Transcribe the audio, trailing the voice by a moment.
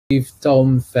with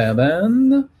Tom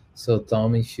Fairbairn. So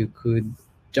Tom, if you could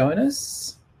join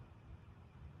us.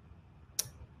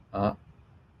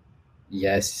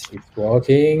 Yes, it's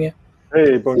working.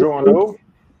 Hey, bonjour, Arnaud.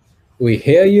 We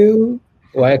hear you.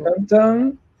 Welcome,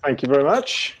 Tom. Thank you very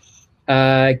much.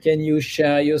 Can you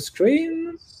share your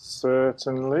screen?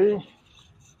 Certainly.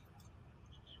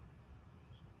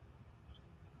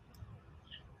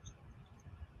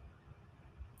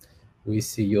 We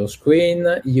see your screen.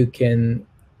 You can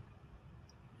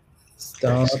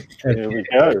start. Here we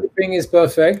go. Everything is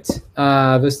perfect.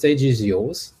 The stage is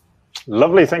yours.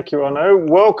 Lovely. Thank you, Arnaud.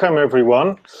 Welcome,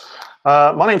 everyone.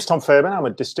 My name's Tom Fairbairn. I'm a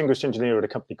distinguished engineer at a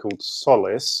company called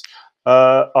Solace.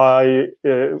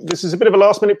 This is a bit of a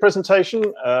last-minute presentation.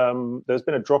 There's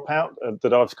been a dropout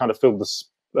that I've kind of filled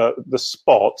the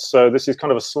spot. So this is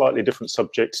kind of a slightly different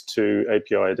subject to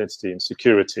API identity and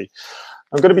security.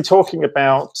 I'm going to be talking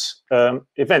about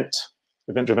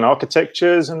event-driven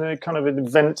architectures and a kind of an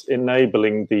event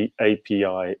enabling the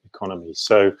API economy.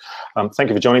 So thank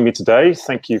you for joining me today.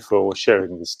 Thank you for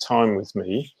sharing this time with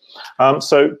me.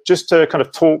 So just to kind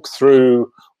of talk through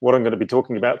what I'm going to be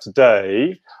talking about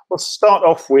today, we'll start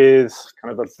off with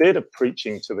kind of a bit of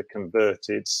preaching to the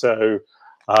converted. So,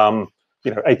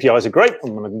 you know, APIs are great.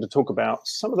 I'm going to talk about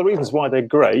some of the reasons why they're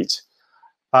great.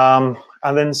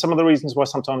 And then some of the reasons why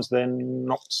sometimes they're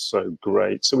not so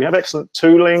great. So we have excellent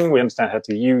tooling, we understand how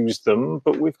to use them,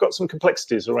 but we've got some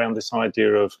complexities around this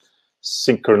idea of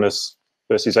synchronous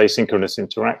versus asynchronous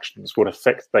interactions, what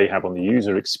effect they have on the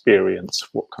user experience,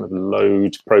 what kind of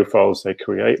load profiles they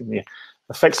create, and the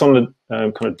effects on the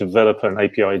kind of developer and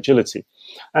API agility.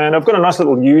 And I've got a nice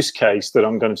little use case that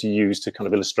I'm going to use to kind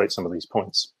of illustrate some of these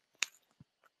points.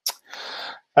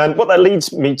 And what that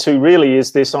leads me to really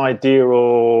is this idea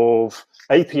of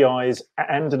APIs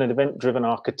and an event-driven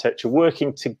architecture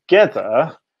working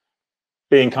together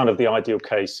being kind of the ideal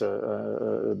case,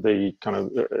 the kind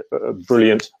of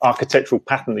brilliant architectural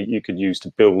pattern that you could use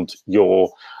to build your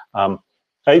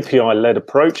API-led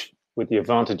approach with the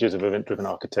advantages of event-driven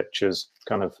architectures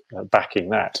kind of backing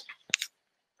that.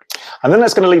 And then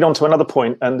that's going to lead on to another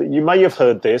point, and you may have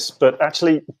heard this, but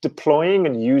actually deploying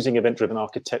and using event-driven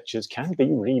architectures can be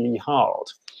really hard.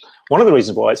 One of the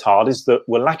reasons why it's hard is that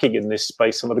we're lacking in this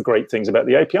space some of the great things about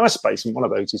the API space, and one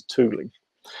of those is tooling.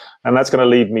 And that's going to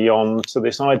lead me on to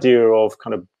this idea of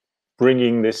kind of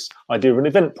bringing this idea of an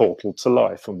event portal to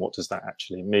life, and what does that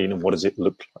actually mean, and what does it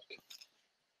look like?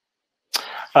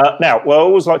 Now, what I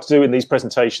always like to do in these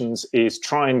presentations is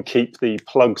try and keep the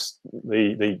plugs,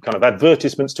 the kind of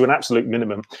advertisements to an absolute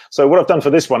minimum. So what I've done for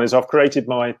this one is I've created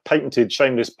my patented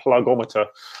shameless plugometer.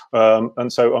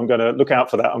 And so I'm going to look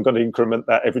out for that. I'm going to increment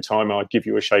that every time I give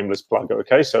you a shameless plug,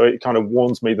 okay? So it kind of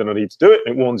warns me that I need to do it.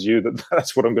 And it warns you that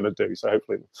that's what I'm going to do. So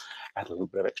hopefully it'll add a little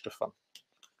bit of extra fun.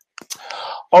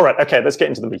 All right, okay, let's get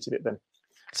into the meat of it then.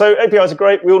 So APIs are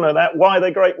great, we all know that. Why are they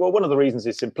great? Well, one of the reasons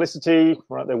is simplicity,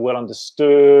 right? They're well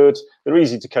understood, they're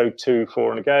easy to code to,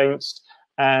 for and against,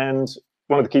 and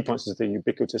one of the key points is they're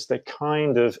ubiquitous, they're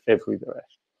kind of everywhere.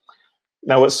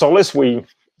 Now at Solace, we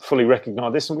fully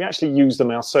recognize this and we actually use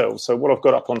them ourselves. So what I've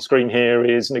got up on screen here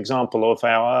is an example of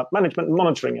our management and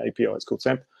monitoring API, it's called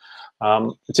SEMP.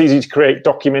 It's easy to create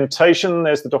documentation.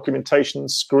 There's the documentation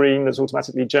screen that's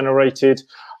automatically generated.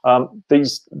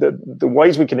 The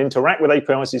ways we can interact with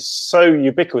APIs is so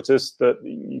ubiquitous that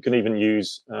you can even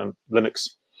use Linux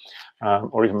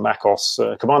or even Mac OS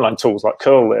command line tools like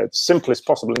curl there. The simplest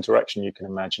possible interaction you can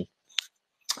imagine.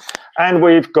 And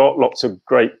we've got lots of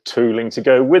great tooling to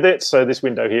go with it. So this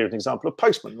window here is an example of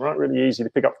Postman, right? Really easy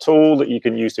to pick up tool that you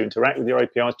can use to interact with your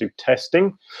APIs, do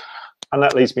testing. And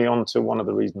that leads me on to one of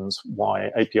the reasons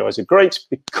why APIs are great,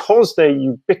 because they're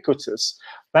ubiquitous.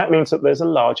 That means that there's a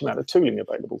large amount of tooling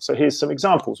available. So here's some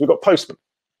examples. We've got Postman.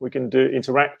 We can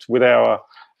interact with our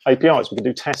APIs. We can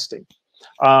do testing.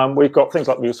 We've got things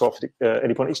like MuleSoft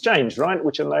Anypoint Exchange, right,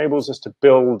 which enables us to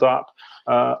build up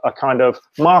a kind of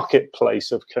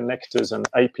marketplace of connectors and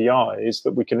APIs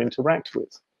that we can interact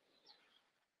with.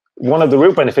 One of the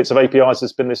real benefits of APIs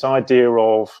has been this idea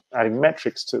of adding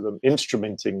metrics to them,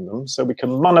 instrumenting them, so we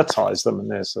can monetize them. And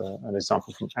there's an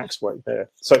example from Axway there.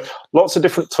 So lots of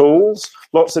different tools,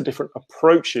 lots of different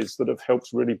approaches that have helped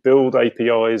really build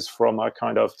APIs from a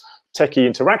kind of techie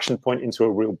interaction point into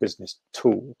a real business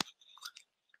tool.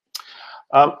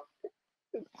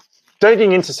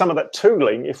 Digging into some of that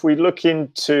tooling, if we look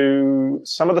into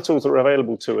some of the tools that are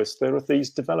available to us, there are these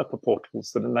developer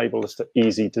portals that enable us to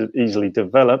easily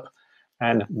develop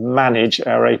and manage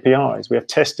our APIs. We have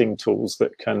testing tools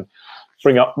that can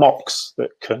bring up mocks,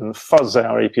 that can fuzz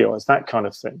our APIs, that kind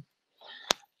of thing.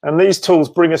 And these tools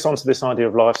bring us onto this idea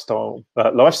of life cycle,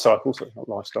 sorry, not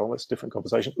lifestyle, that's a different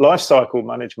conversation, life cycle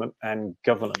management and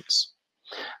governance.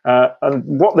 And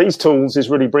what these tools is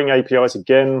really bring APIs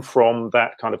again from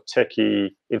that kind of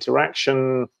techie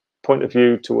interaction point of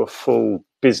view to a full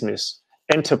business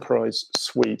enterprise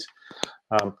suite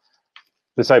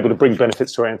that's able to bring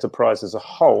benefits to our enterprise as a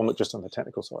whole, not just on the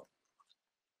technical side.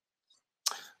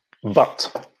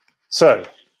 So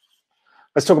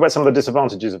let's talk about some of the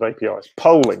disadvantages of APIs.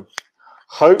 Polling.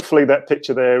 Hopefully that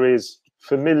picture there is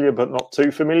familiar but not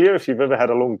too familiar. If you've ever had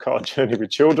a long car journey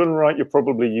with children, right, you're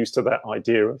probably used to that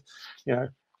idea of, you know,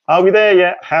 are we there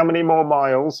yet? How many more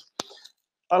miles?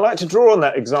 I like to draw on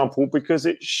that example because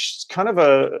it's kind of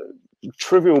a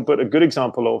trivial but a good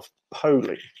example of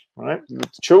polling, right? The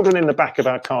children in the back of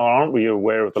our car, aren't we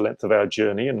aware of the length of our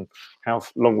journey and how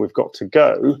long we've got to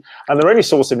go? And their only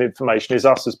source of information is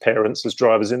us as parents, as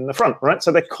drivers in the front, right?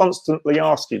 So they're constantly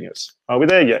asking us, are we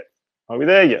there yet? Are we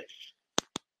there yet?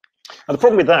 And the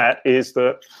problem with that is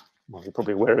that, well, you're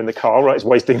probably aware in the car, right? It's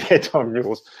wasting their time,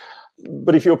 yours.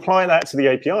 But if you apply that to the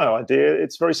API idea,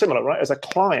 it's very similar, right? As a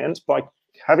client, by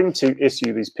having to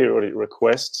issue these periodic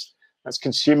requests, that's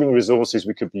consuming resources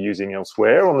we could be using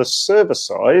elsewhere. On the server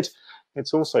side,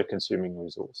 it's also consuming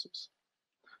resources.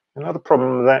 Another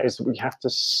problem with that is that we have to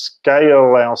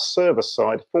scale our server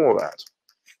side for that.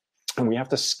 And we have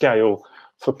to scale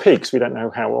for peaks. We don't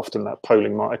know how often that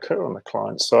polling might occur on the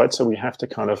client side, so we have to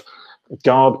kind of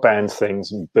guard band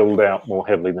things and build out more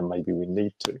heavily than maybe we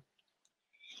need to.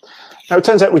 Now, it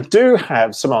turns out we do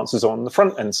have some answers on the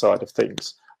front end side of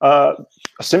things. A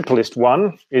simplest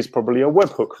one is probably a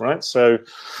webhook, right? So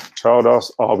child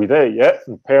asks, are we there yet?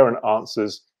 And parent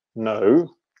answers,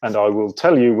 no. And I will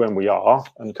tell you when we are,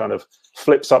 and kind of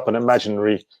flips up an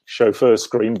imaginary chauffeur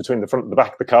screen between the front and the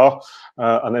back of the car.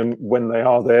 And then when they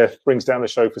are there, brings down the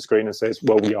chauffeur screen and says,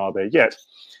 well, we are there yet.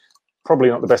 Probably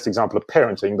not the best example of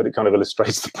parenting, but it kind of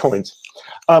illustrates the point.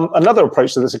 Another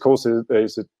approach to this, of course,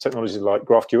 is a technology like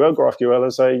GraphQL. GraphQL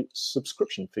is a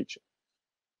subscription feature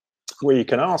where you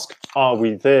can ask, are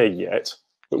we there yet?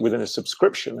 But within a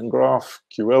subscription, and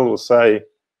GraphQL will say,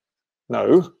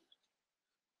 no,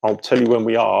 I'll tell you when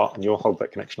we are, and you'll hold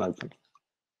that connection open.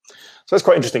 So that's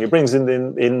quite interesting. It brings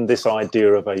in this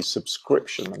idea of a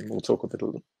subscription, and we'll talk a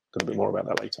little bit more about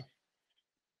that later.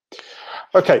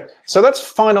 Okay, so that's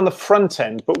fine on the front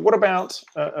end, but what about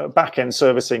back end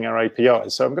servicing our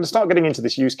APIs? So I'm going to start getting into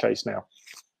this use case now.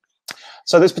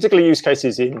 So there's particular use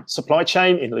cases in supply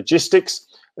chain, in logistics.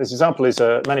 This example is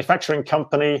a manufacturing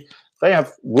company. They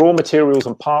have raw materials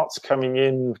and parts coming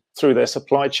in through their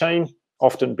supply chain,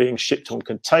 often being shipped on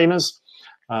containers.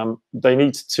 They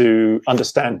need to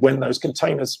understand when those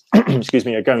containers excuse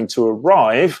me, are going to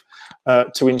arrive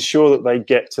to ensure that they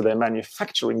get to their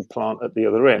manufacturing plant at the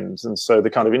other end. And so the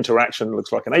kind of interaction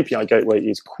looks like an API gateway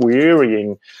is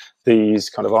querying these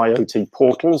kind of IoT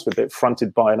portals with it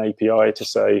fronted by an API to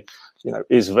say, you know,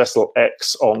 is vessel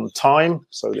X on time,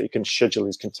 so that you can schedule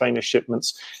his container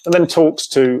shipments, and then talks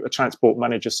to a transport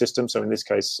manager system. So in this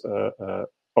case,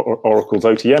 Oracle's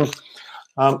OTM.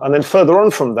 And then further on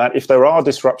from that, if there are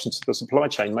disruptions to the supply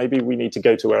chain, maybe we need to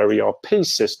go to our ERP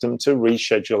system to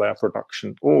reschedule our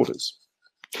production orders.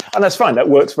 And that's fine. That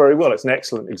works very well. It's an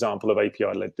excellent example of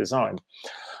API-led design.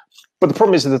 But the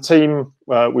problem is that the team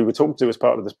we were talking to as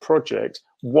part of this project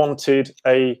wanted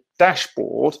a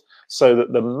dashboard so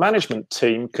that the management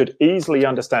team could easily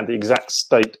understand the exact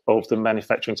state of the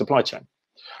manufacturing supply chain.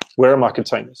 Where are my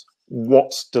containers?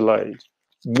 What's delayed?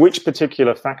 Which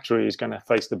particular factory is going to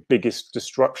face the biggest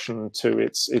disruption to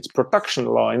its production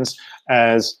lines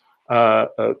as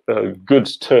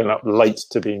goods turn up late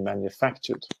to be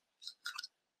manufactured?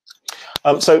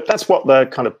 So that's what the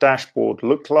kind of dashboard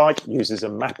looked like. It uses a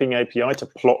mapping API to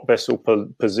plot vessel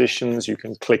positions. You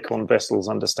can click on vessels,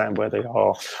 understand where they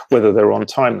are, whether they're on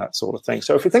time, that sort of thing.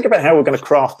 So if we think about how we're going to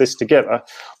craft this together,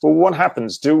 well, what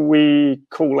happens? Do we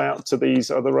call out to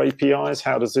these other APIs?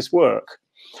 How does this work?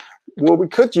 Well, we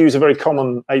could use a very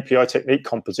common API technique,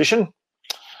 composition.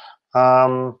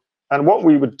 And what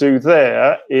we would do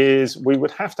there is we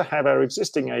would have to have our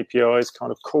existing APIs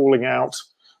kind of calling out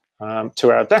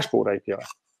to our dashboard API.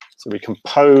 So we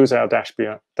compose our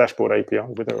dashboard API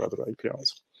with our other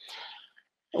APIs.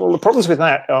 Well, the problems with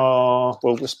that are,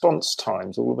 well, response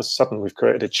times. All of a sudden, we've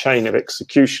created a chain of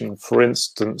execution. For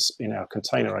instance, in our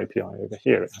container API over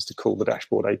here, it has to call the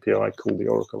dashboard API, call the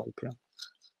Oracle API.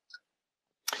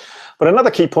 But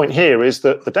another key point here is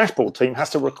that the dashboard team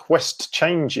has to request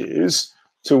changes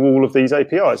to all of these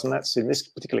APIs, and that's in this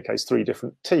particular case 3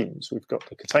 different teams. We've got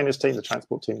the containers team, the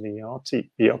transport team, and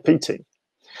the ERP team.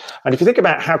 And if you think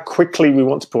about how quickly we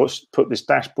want to put this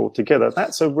dashboard together,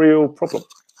 that's a real problem.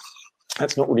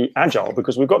 That's not really agile,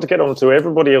 because we've got to get onto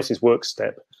everybody else's work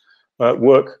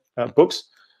books,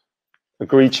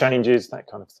 agree changes, that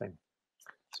kind of thing.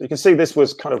 So you can see this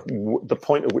was kind of the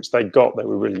point at which they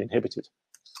were really inhibited.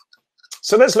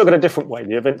 So let's look at a different way,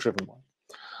 the event-driven one.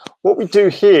 What we do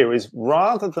here is,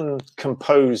 rather than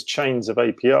compose chains of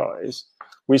APIs,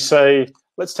 we say,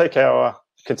 let's take our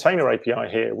container API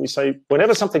here. We say,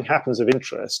 whenever something happens of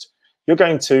interest, you're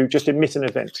going to just emit an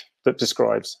event that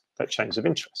describes that change of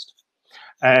interest.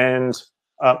 And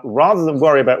rather than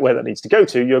worry about where that needs to go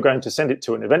to, you're going to send it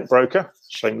to an event broker,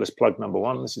 shameless plug number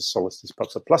one. This is Solace, this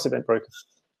plus event broker.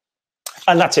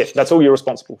 And that's it. That's all you're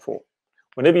responsible for.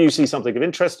 Whenever you see something of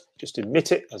interest, just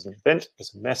emit it as an event,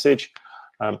 as a message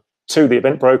to the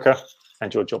event broker,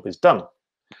 and your job is done.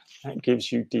 That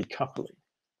gives you decoupling.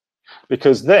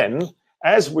 Because then,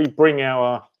 as we bring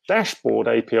our dashboard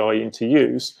API into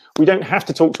use, we don't have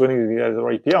to talk to any of the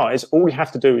other APIs. All we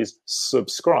have to do is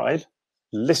subscribe,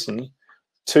 listen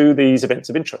to these events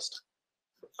of interest.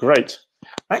 Great.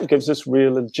 That gives us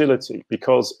real agility,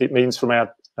 because it means from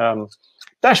our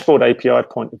dashboard API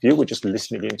point of view, we're just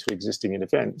listening into existing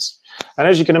events. And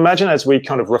as you can imagine, as we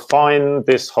kind of refine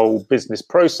this whole business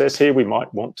process here, we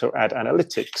might want to add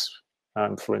analytics,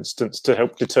 for instance, to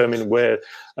help determine where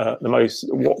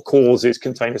what causes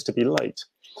containers to be late.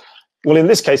 Well, in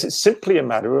this case, it's simply a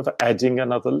matter of adding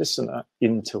another listener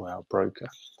into our broker.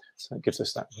 So it gives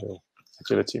us that real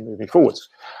agility moving forward.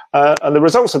 And the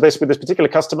results of this with this particular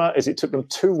customer is it took them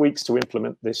 2 weeks to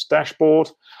implement this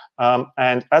dashboard.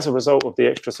 And as a result of the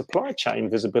extra supply chain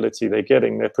visibility they're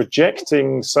getting, they're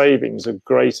projecting savings of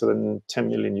greater than 10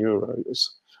 million euros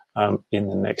in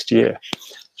the next year.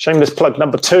 Shameless plug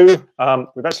number two.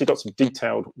 We've actually got some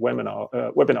detailed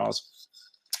webinars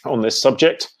on this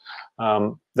subject.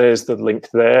 There's the link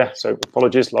there. So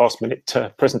apologies, last minute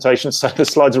presentation, so the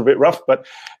slides are a bit rough. But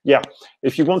yeah,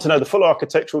 if you want to know the full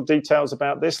architectural details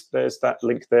about this, there's that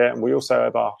link there. And we also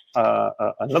have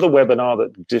another webinar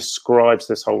that describes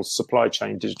this whole supply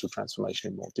chain digital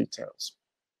transformation in more details.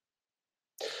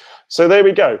 So there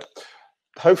we go.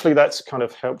 Hopefully that's kind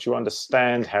of helped you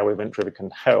understand how event-driven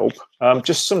can help.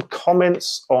 Just some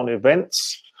comments on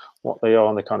events, what they are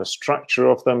and the kind of structure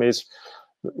of them is,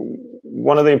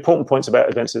 one of the important points about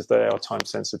events is they are time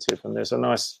sensitive, and there's a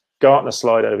nice Gartner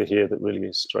slide over here that really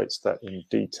illustrates that in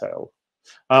detail.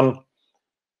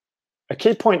 A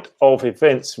key point of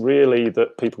events really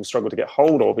that people struggle to get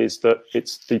hold of is that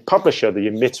it's the publisher, the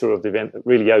emitter of the event, that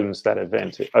really owns that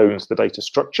event. It owns the data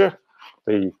structure,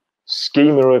 the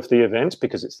schema of the event,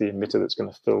 because it's the emitter that's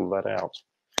going to fill that out.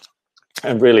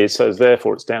 And really, so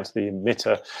therefore, it's down to the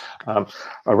emitter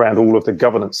around all of the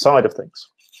governance side of things.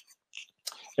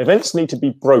 Events need to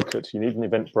be brokered. You need an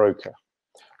event broker.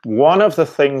 One of the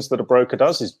things that a broker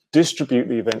does is distribute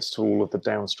the events to all of the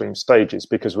downstream stages,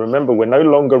 because remember, we're no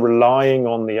longer relying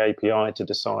on the API to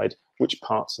decide which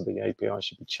parts of the API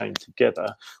should be chained together.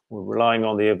 We're relying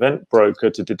on the event broker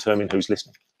to determine who's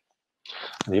listening.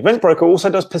 And the event broker also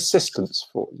does persistence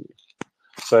for you.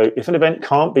 So if an event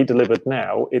can't be delivered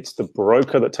now, it's the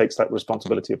broker that takes that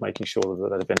responsibility of making sure that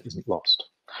that event isn't lost.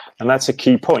 And that's a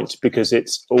key point, because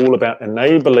it's all about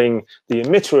enabling the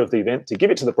emitter of the event to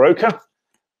give it to the broker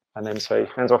and then say,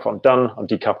 hands off, I'm done, I'm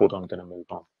decoupled, I'm going to move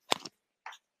on.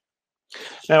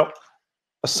 Now,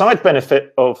 a side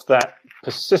benefit of that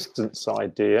persistence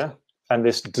idea and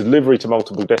this delivery to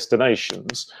multiple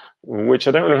destinations, which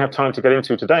I don't really have time to get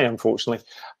into today, unfortunately,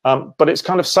 but it's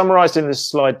kind of summarized in this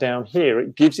slide down here.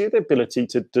 It gives you the ability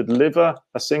to deliver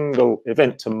a single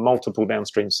event to multiple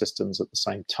downstream systems at the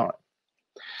same time.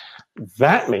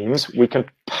 That means we can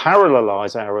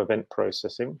parallelize our event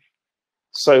processing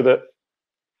so that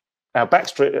our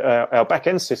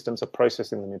back-end systems are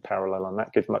processing them in parallel, and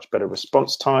that gives much better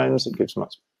response times. It gives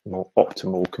much more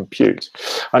optimal compute.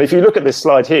 And if you look at this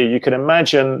slide here, you can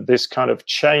imagine this kind of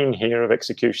chain here of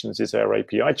executions is our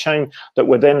API chain that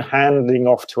we're then handing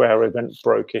off to our event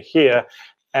broker here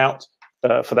out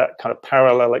for that kind of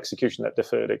parallel execution, that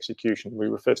deferred execution. We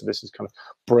refer to this as kind of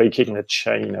breaking a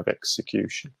chain of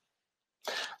execution.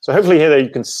 So hopefully here you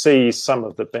can see some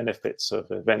of the benefits of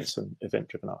events and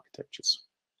event-driven architectures.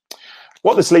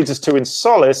 What this leads us to in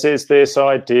Solace is this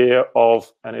idea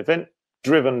of an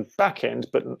event-driven backend,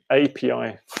 but an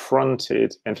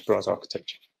API-fronted enterprise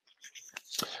architecture.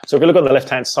 So if we look on the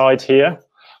left-hand side here,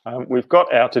 we've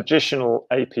got our traditional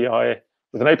API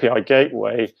with an API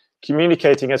gateway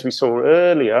communicating, as we saw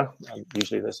earlier,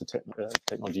 usually there's a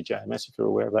technology JMS, if you're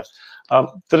aware of that,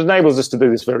 that enables us to do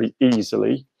this very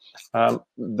easily.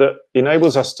 That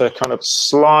enables us to kind of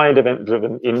slide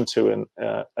event-driven into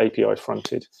an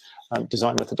API-fronted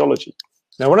design methodology.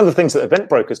 Now, one of the things that event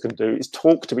brokers can do is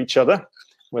talk to each other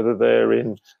whether they're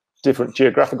in different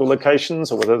geographical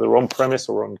locations or whether they're on-premise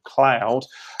or on cloud.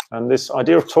 And this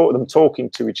idea of them talking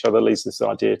to each other leads this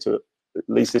idea to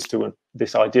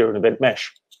this idea of an event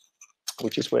mesh,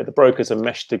 which is where the brokers are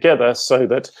meshed together so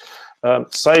that,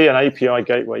 say, an API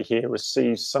gateway here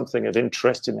receives something of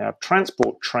interest in our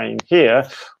transport train here,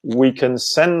 we can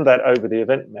send that over the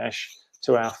event mesh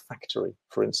to our factory,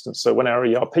 for instance. So when our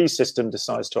ERP system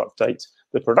decides to update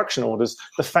the production orders,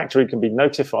 the factory can be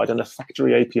notified and a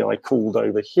factory API called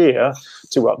over here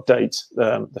to update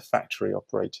the factory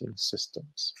operating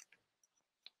systems.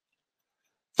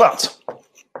 But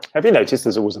have you noticed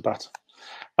there's always a but?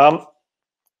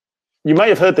 You may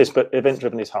have heard this, but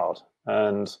event-driven is hard,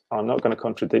 and I'm not going to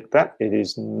contradict that. It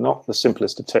is not the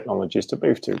simplest of technologies to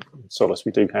move to. In Solace,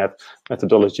 we do have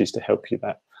methodologies to help you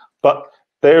that. But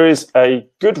there is a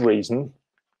good reason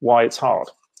why it's hard.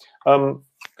 Kind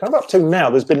of up till now,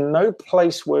 there's been no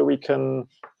place where we can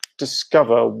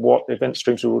discover what event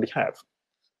streams we already have.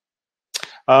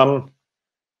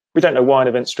 We don't know why an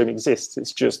event stream exists.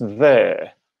 It's just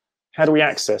there. How do we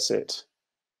access it?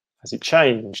 Has it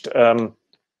changed?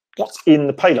 What's in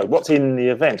the payload? What's in the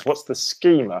event? What's the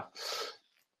schema?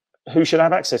 Who should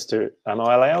have access to it? Am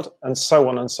I allowed? And so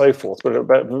on and so forth. What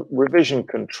about revision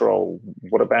control?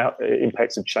 What about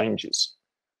impacts and changes?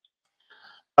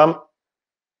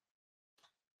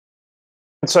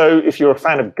 So if you're a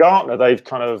fan of Gartner, they've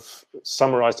kind of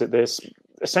summarized it this.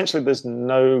 Essentially, there's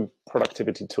no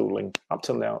productivity tooling up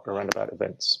till now around about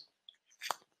events.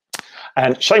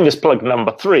 And shameless plug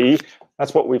number 3,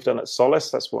 that's what we've done at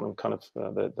Solace. That's what I'm kind of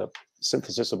the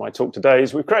synthesis of my talk today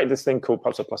is we've created this thing called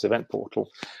Pulsar Plus Event Portal.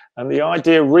 And the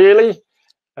idea really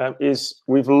is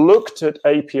we've looked at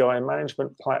API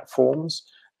management platforms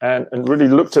and really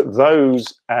looked at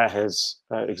those as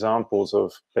examples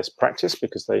of best practice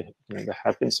because they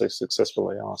have been so successful,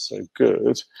 they are so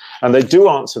good. And they do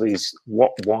answer these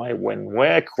what, why, when,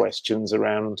 where questions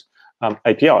around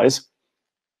APIs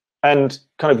and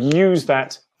kind of use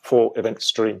that for event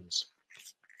streams.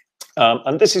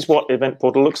 And this is what Event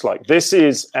Portal looks like. This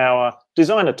is our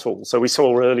designer tool. So we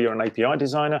saw earlier an API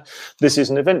designer. This is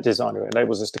an event designer. It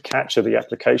enables us to capture the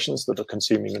applications that are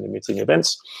consuming and emitting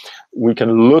events. We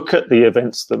can look at the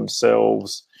events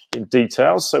themselves in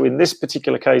detail. So in this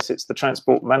particular case, it's the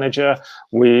transport manager.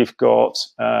 We've got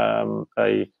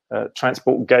a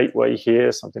transport gateway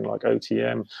here, something like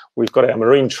OTM. We've got our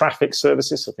marine traffic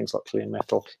services, so things like clear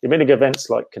metal, emitting events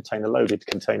like container loaded,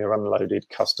 container unloaded,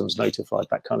 customs notified,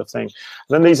 that kind of thing. And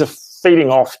then these are feeding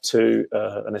off to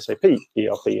an SAP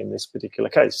ERP in this particular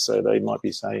case. So they might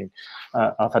be saying,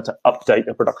 I've had to update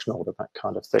a production order, that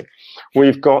kind of thing.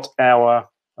 We've got our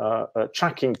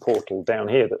tracking portal down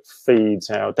here that feeds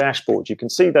our dashboard. You can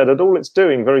see that all it's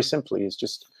doing very simply is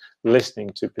just listening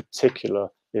to particular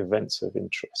events of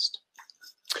interest.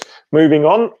 Moving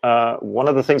on, one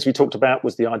of the things we talked about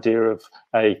was the idea of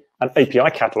an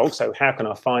API catalog. So how can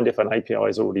I find if an API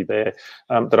is already there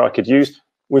that I could use?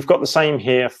 We've got the same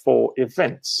here for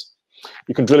events.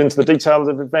 You can drill into the details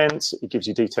of events. It gives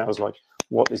you details like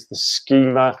what is the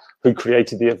schema, who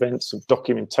created the event, some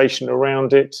documentation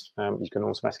around it. You can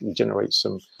automatically generate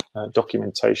some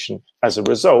documentation as a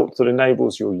result that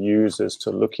enables your users to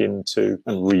look into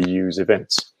and reuse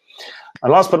events.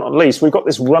 And last but not least, we've got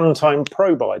this runtime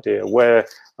probe idea where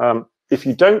if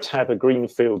you don't have a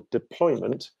greenfield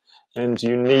deployment and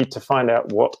you need to find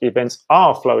out what events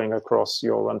are flowing across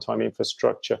your runtime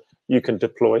infrastructure, you can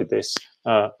deploy this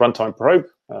runtime probe,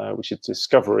 which is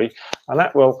discovery, and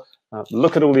that will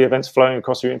look at all the events flowing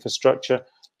across your infrastructure,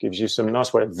 gives you some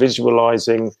nice way of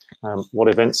visualizing what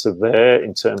events are there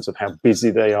in terms of how busy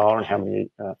they are and how many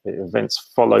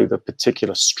events follow the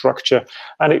particular structure,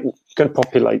 and it can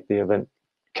populate the event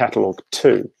catalog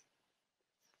too.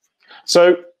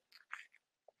 So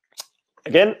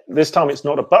again, this time it's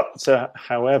not a but,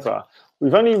 however,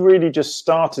 we've only really just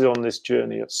started on this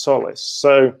journey at Solace.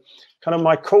 So kind of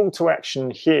my call to action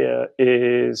here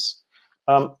is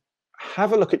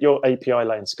have a look at your API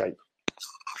landscape.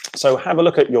 So have a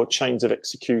look at your chains of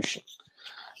execution.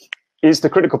 Is the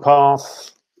critical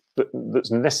path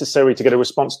that's necessary to get a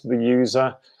response to the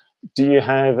user? Do you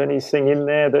have anything in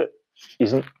there that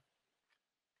isn't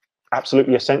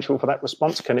absolutely essential for that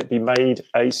response? Can it be made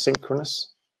asynchronous?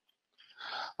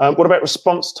 What about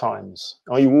response times?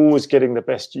 Are you always getting the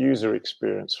best user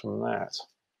experience from that?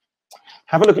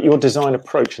 Have a look at your design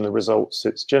approach and the results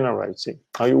it's generating.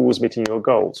 Are you always meeting your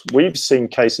goals? We've seen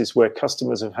cases where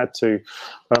customers have had to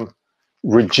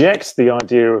reject the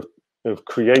idea of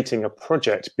creating a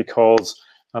project because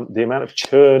the amount of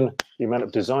churn, the amount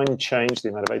of design change, the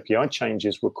amount of API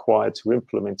changes required to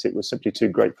implement it was simply too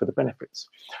great for the benefits.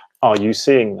 Are you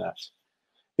seeing that?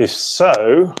 If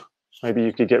so, maybe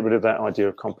you could get rid of that idea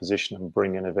of composition and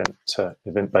bring an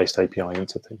event-based API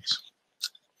into things.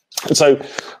 And so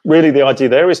really the idea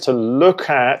there is to look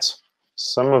at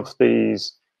some of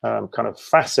these kind of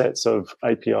facets of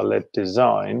API-led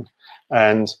design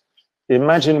and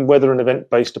imagine whether an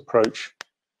event-based approach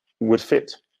would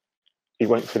fit. It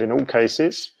won't fit in all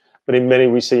cases, but in many,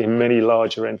 we see in many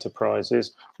larger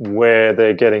enterprises where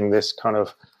they're getting this kind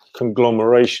of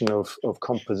conglomeration of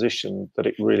composition that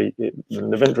an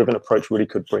event-driven approach really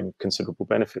could bring considerable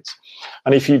benefits.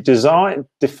 And if you decide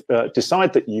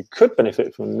that you could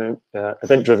benefit from an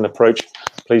event-driven approach,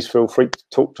 please feel free to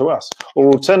talk to us.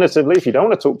 Or alternatively, if you don't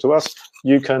want to talk to us,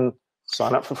 you can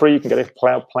sign up for free. You can get a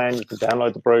cloud plan, you can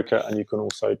download the broker, and you can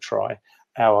also try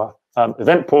our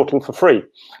event portal for free.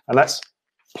 And that's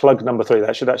plug number 3.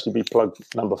 That should actually be plug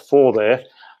number 4 there.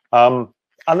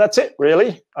 And that's it,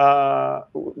 really.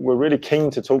 We're really keen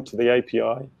to talk to the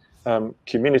API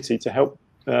community to help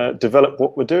develop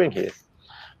what we're doing here.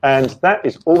 And that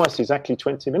is almost exactly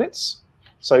 20 minutes.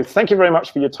 So thank you very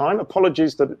much for your time.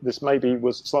 Apologies that this maybe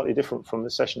was slightly different from the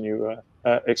session you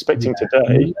were expecting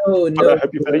today. No, I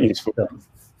hope you found it useful.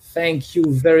 Thank you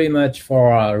very much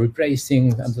for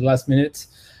replacing at the last minute.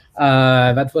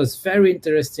 That was very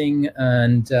interesting,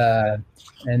 and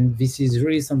this is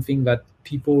really something that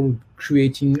people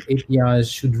creating APIs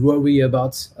should worry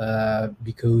about,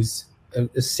 because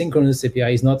a synchronous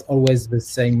API is not always the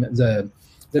same,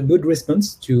 the good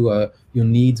response to your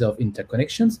needs of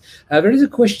interconnections. There is a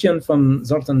question from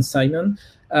Zoltan Simon.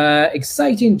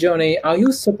 Exciting journey. Are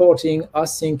you supporting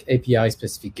async API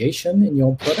specification in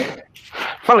your product?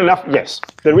 Funnily enough, yes.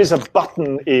 There is a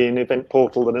button in Event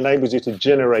Portal that enables you to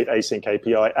generate async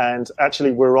API, and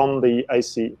actually we're on the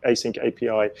async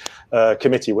API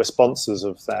committee. We're sponsors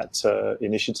of that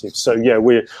initiative. So yeah,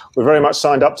 we're very much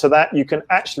signed up to that. You can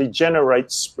actually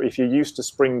generate, if you're used to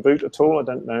Spring Boot at all, I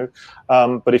don't know,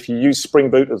 but if you use Spring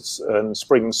Boot and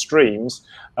Spring Streams,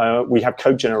 we have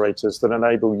code generators that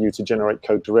enable you to generate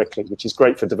code directly, which is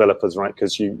great for developers, right?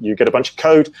 Because you get a bunch of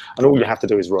code and all you have to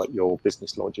do is write your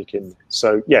business logic in.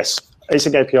 So yes,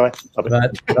 async API.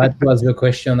 That was the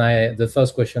question. The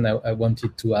first question I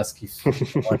wanted to ask, if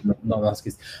not ask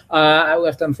is. I will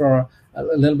have time for a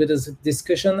little bit of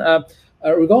discussion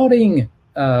regarding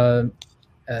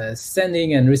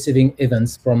sending and receiving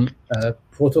events from a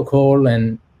protocol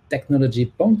and technology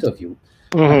point of view.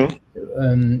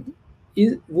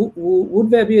 Would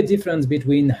there be a difference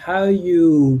between how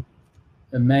you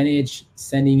manage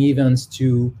sending events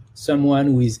to someone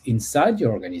who is inside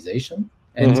your organization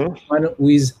and someone who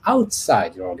is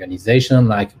outside your organization,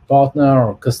 like a partner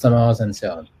or customers and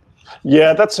so on?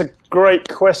 Yeah, that's a great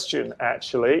question,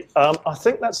 actually. I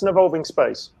think that's an evolving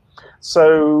space.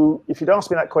 So if you'd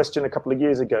asked me that question a couple of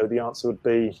years ago, the answer would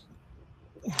be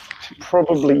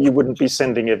probably you wouldn't be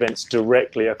sending events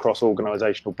directly across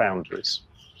organizational boundaries.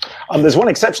 There's one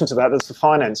exception to that. That's the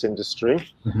finance industry.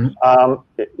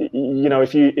 You know,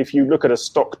 if you look at a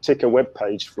stock ticker web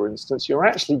page, for instance, you're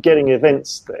actually getting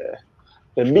events there.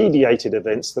 They're mediated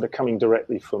events that are coming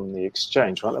directly from the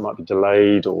exchange, right? They might be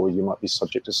delayed, or you might be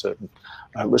subject to certain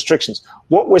restrictions.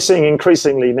 What we're seeing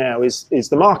increasingly now is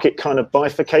the market kind of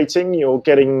bifurcating. You're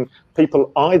getting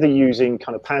people either using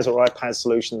kind of PaaS or iPaaS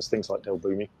solutions, things like Dell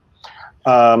Boomi.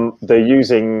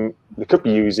 They could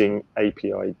be using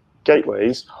API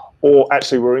gateways, or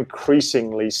actually we're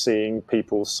increasingly seeing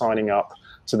people signing up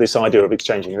to this idea of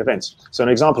exchanging events. So an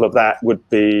example of that would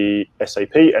be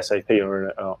SAP. SAP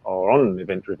are on an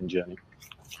event-driven journey.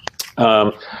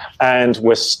 And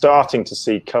we're starting to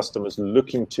see customers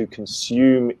looking to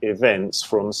consume events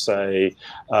from, say,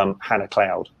 HANA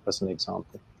Cloud, as an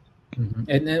example.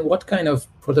 And then what kind of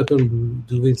protocol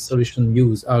do this solution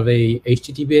use? Are they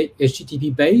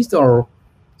HTTP based or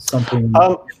something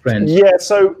different? Yeah,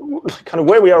 so kind of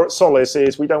where we are at Solace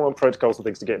is we don't want protocols and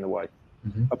things to get in the way.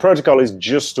 A protocol is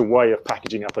just a way of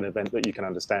packaging up an event that you can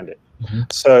understand it.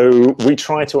 So we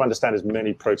try to understand as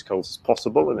many protocols as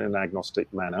possible in an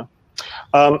agnostic manner.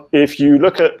 If you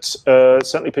look at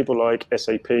certainly people like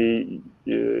SAP,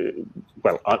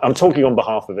 well, I'm talking on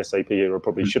behalf of SAP here, I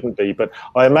probably shouldn't be, but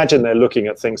I imagine they're looking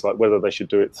at things like whether they should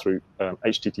do it through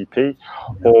HTTP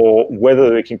or whether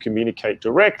they can communicate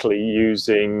directly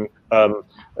using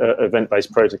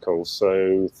event-based protocols.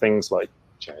 So things like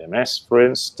JMS, for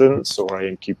instance, or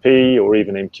AMQP, or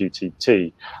even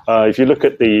MQTT. If you look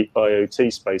at the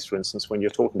IoT space, for instance, when you're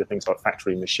talking to things like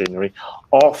factory machinery,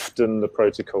 often the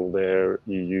protocol there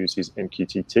you use is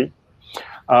MQTT.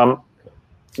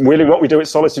 Really what we do at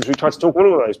Solace is we try to talk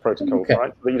all of those protocols,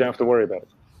 right, so that you don't have to worry about it.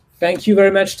 Thank you very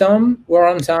much, Tom. We're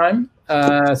on time.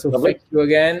 So Lovely. thank you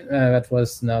again. That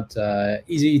was not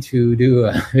easy to do.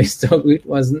 This talk. It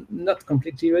was not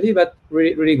completely ready, but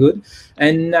really, really good.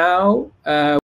 And now